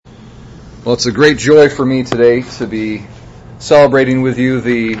Well, it's a great joy for me today to be celebrating with you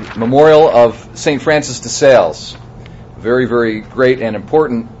the memorial of St. Francis de Sales. Very, very great and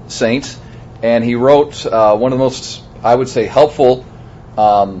important saint. And he wrote one of the most, I would say, helpful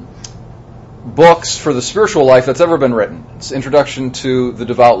books for the spiritual life that's ever been written. It's Introduction to the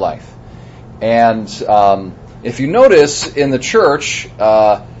Devout Life. And if you notice in the church,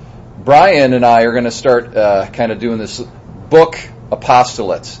 Brian and I are going to start kind of doing this book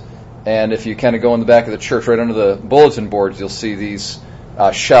apostolate. And if you kind of go in the back of the church, right under the bulletin boards, you'll see these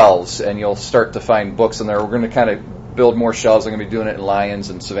shelves, and you'll start to find books in there. We're going to kind of build more shelves. I'm going to be doing it in Lyons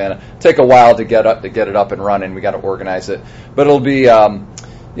and Savannah. Take a while to get it up and running. We got to organize it, but it'll be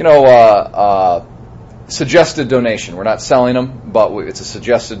suggested donation. We're not selling them, but it's a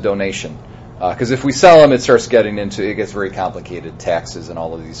suggested donation. Because if we sell them, it gets very complicated, taxes and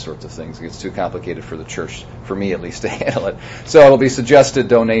all of these sorts of things. It gets too complicated for the church, for me at least, to handle it. So it'll be suggested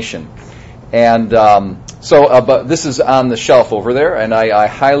donation. And but this is on the shelf over there, and I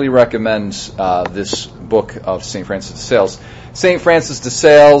highly recommend this book of St. Francis de Sales. St. Francis de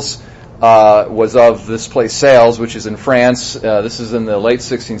Sales was of this place, Sales, which is in France. This is in the late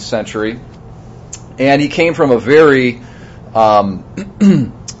 16th century. And he came from a very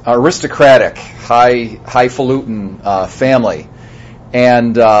aristocratic, highfalutin family.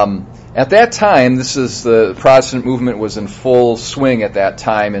 And at that time, the Protestant movement was in full swing at that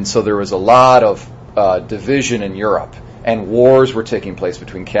time, and so there was a lot of division in Europe, and wars were taking place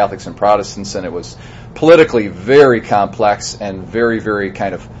between Catholics and Protestants, and it was politically very complex and very, very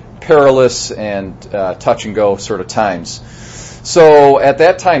kind of perilous and touch-and-go sort of times. So at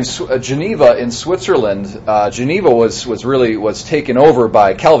that time, Geneva in Switzerland, Geneva was taken over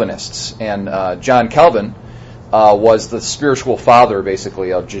by Calvinists, and John Calvin was the spiritual father,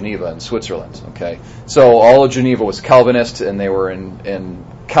 basically, of Geneva in Switzerland. Okay, so all of Geneva was Calvinist, and they were in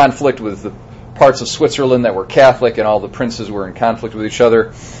conflict with the parts of Switzerland that were Catholic, and all the princes were in conflict with each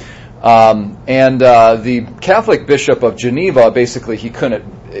other. The Catholic bishop of Geneva, basically, he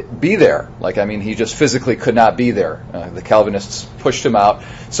couldn't be there. He just physically could not be there. The Calvinists pushed him out.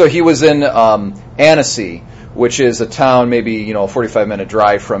 So he was in Annecy, which is a town maybe, a 45-minute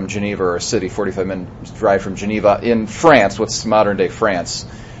drive from Geneva, or a city 45-minute drive from Geneva in France, what's modern-day France.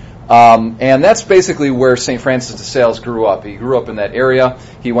 And that's basically where St. Francis de Sales grew up. He grew up in that area.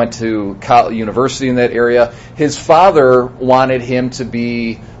 He went to university in that area. His father wanted him to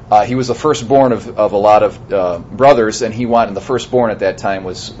be... he was the firstborn of a lot of brothers, and the firstborn at that time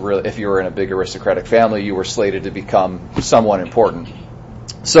was really, if you were in a big aristocratic family, you were slated to become someone important.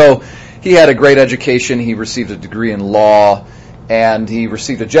 So he had a great education. He received a degree in law, and he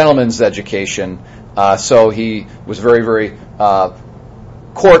received a gentleman's education. So he was very, very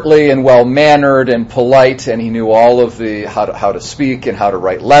courtly and well-mannered and polite, and he knew all of how to speak and how to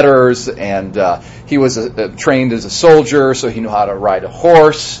write letters, and he was trained as a soldier, so he knew how to ride a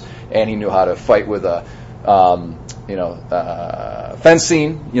horse, and he knew how to fight with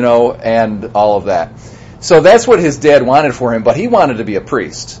fencing, and all of that. So that's what his dad wanted for him, but he wanted to be a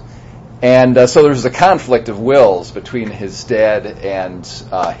priest. And so there was a conflict of wills between his dad and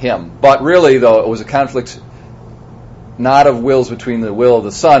him. But really, though, it was a conflict not of wills between the will of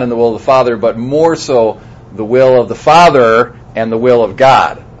the Son and the will of the Father, but more so the will of the Father and the will of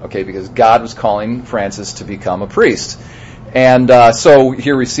God. Okay, because God was calling Francis to become a priest. And so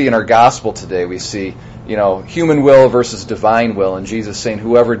here we see in our gospel today, we see, human will versus divine will, and Jesus saying,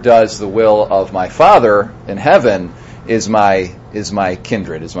 whoever does the will of my Father in heaven is my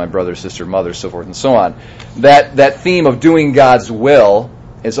kindred, is my brother, sister, mother, so forth and so on. That theme of doing God's will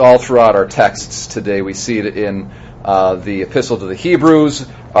is all throughout our texts today. We see it in the Epistle to the Hebrews,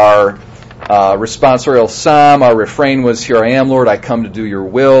 our responsorial psalm, our refrain was, here I am, Lord, I come to do your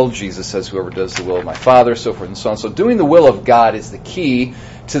will. Jesus says, whoever does the will of my Father, so forth and so on. So doing the will of God is the key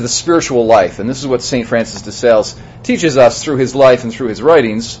to the spiritual life. And this is what St. Francis de Sales teaches us through his life and through his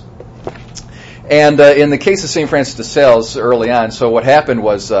writings. And in the case of St. Francis de Sales early on, so what happened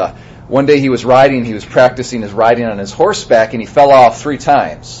was one day he was practicing his riding on his horseback, and he fell off 3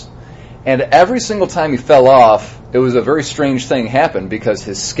 times. And every single time he fell off, it was a very strange thing happened, because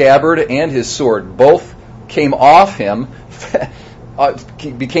his scabbard and his sword both came off him,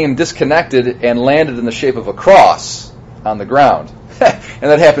 became disconnected, and landed in the shape of a cross on the ground. And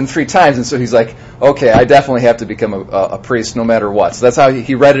that happened 3 times, and so he's like, okay, I definitely have to become a priest no matter what. So that's how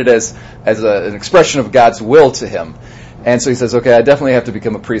he read it as an expression of God's will to him. And so he says, okay, I definitely have to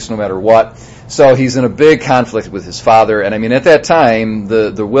become a priest no matter what. So he's in a big conflict with his father. And at that time,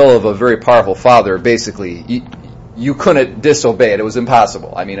 the will of a very powerful father, basically, you couldn't disobey it. It was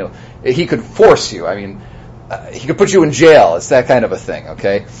impossible. He could force you. He could put you in jail. It's that kind of a thing,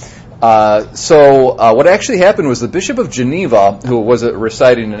 okay? So what actually happened was the Bishop of Geneva, who was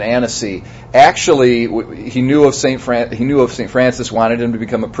residing in Annecy, actually he knew of Saint Francis, wanted him to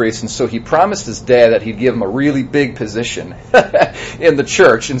become a priest, and so he promised his dad that he'd give him a really big position in the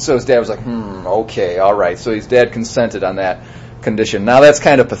church. And so his dad was like, okay, all right. So his dad consented on that condition. Now that's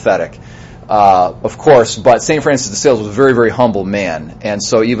kind of pathetic, of course, but St. Francis de Sales was a very, very humble man, and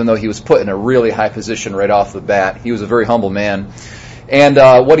so even though he was put in a really high position right off the bat, he was a very humble man. And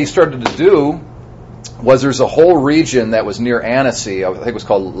what he started to do was there's a whole region that was near Annecy. I think it was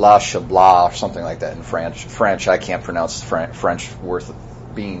called La Chablas or something like that in French. I can't pronounce French worth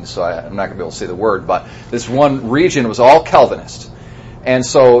beans, so I'm not going to be able to say the word. But this one region was all Calvinist. And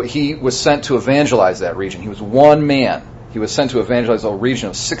so he was sent to evangelize that region. He was one man. He was sent to evangelize a region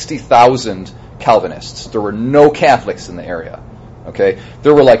of 60,000 Calvinists. There were no Catholics in the area. Okay,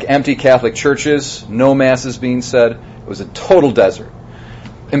 there were like empty Catholic churches, no masses being said. It was a total desert.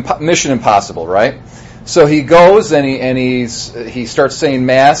 Mission impossible, right? So he goes and he starts saying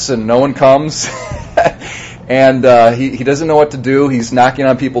mass and no one comes, and he doesn't know what to do. He's knocking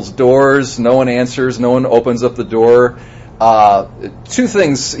on people's doors. No one answers. No one opens up the door. Two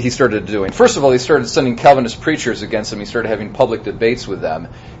things he started doing. First of all, he started sending Calvinist preachers against him. He started having public debates with them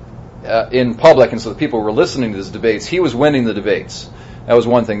in public, and so the people were listening to his debates. He was winning the debates. That was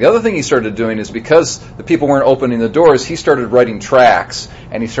one thing. The other thing he started doing is because the people weren't opening the doors, he started writing tracts,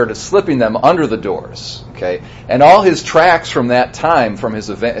 and he started slipping them under the doors. Okay, and all his tracts from that time, from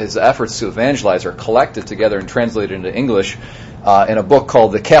his efforts to evangelize, are collected together and translated into English in a book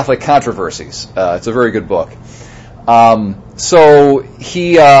called The Catholic Controversies. It's a very good book. So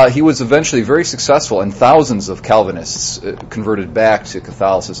he was eventually very successful, and thousands of Calvinists converted back to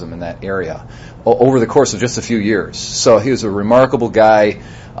Catholicism in that area over the course of just a few years. So he was a remarkable guy.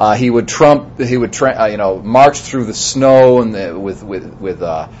 He would march through the snow and with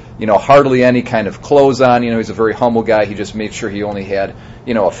hardly any kind of clothes on. He's a very humble guy. He just made sure he only had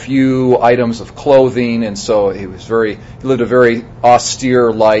a few items of clothing, and so he lived a very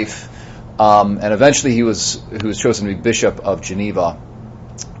austere life. And eventually he was chosen to be Bishop of Geneva,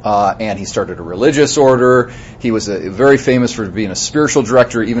 and he started a religious order. He was very famous for being a spiritual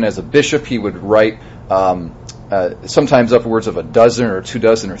director. Even as a bishop, he would write sometimes upwards of a dozen or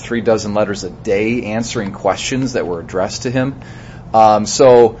 24 or 36 letters a day answering questions that were addressed to him.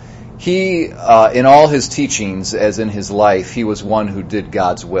 So he, in all his teachings, as in his life, he was one who did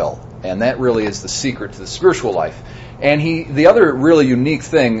God's will. And that really is the secret to the spiritual life. And the other really unique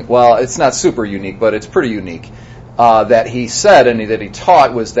thing, well, it's not super unique, but it's pretty unique, that he said and that he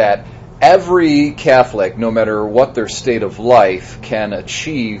taught was that every Catholic, no matter what their state of life, can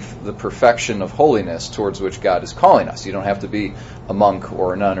achieve the perfection of holiness towards which God is calling us. You don't have to be a monk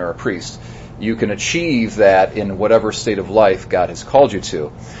or a nun or a priest. You can achieve that in whatever state of life God has called you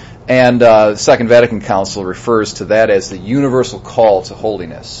to. And the Second Vatican Council refers to that as the universal call to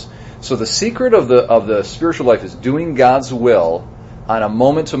holiness. So the secret of the spiritual life is doing God's will on a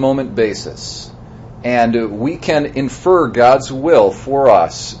moment-to-moment basis. And we can infer God's will for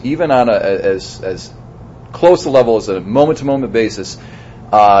us, even on as close a level as a moment-to-moment basis,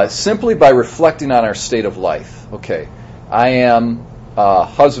 simply by reflecting on our state of life. Okay, I am a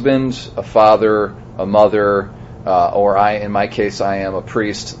husband, a father, a mother, or in my case, I am a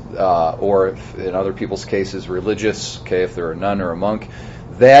priest, or in other people's cases, religious, okay, if they're a nun or a monk.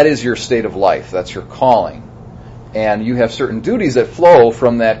 That is your state of life. That's your calling. And you have certain duties that flow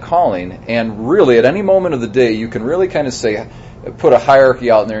from that calling. And really, at any moment of the day, you can really kind of say, put a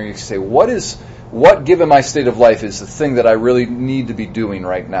hierarchy out there, and you can say, what given my state of life is the thing that I really need to be doing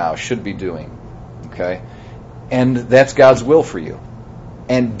right now, should be doing. Okay? And that's God's will for you.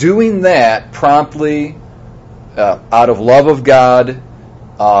 And doing that promptly, out of love of God,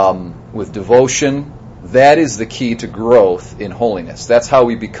 with devotion, that is the key to growth in holiness. That's how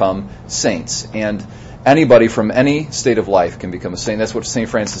we become saints. And anybody from any state of life can become a saint. That's what St.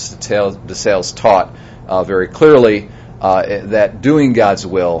 Francis de Sales taught very clearly, that doing God's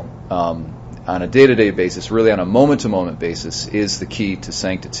will on a day-to-day basis, really on a moment-to-moment basis, is the key to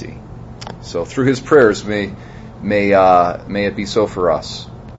sanctity. So through his prayers, may it be so for us.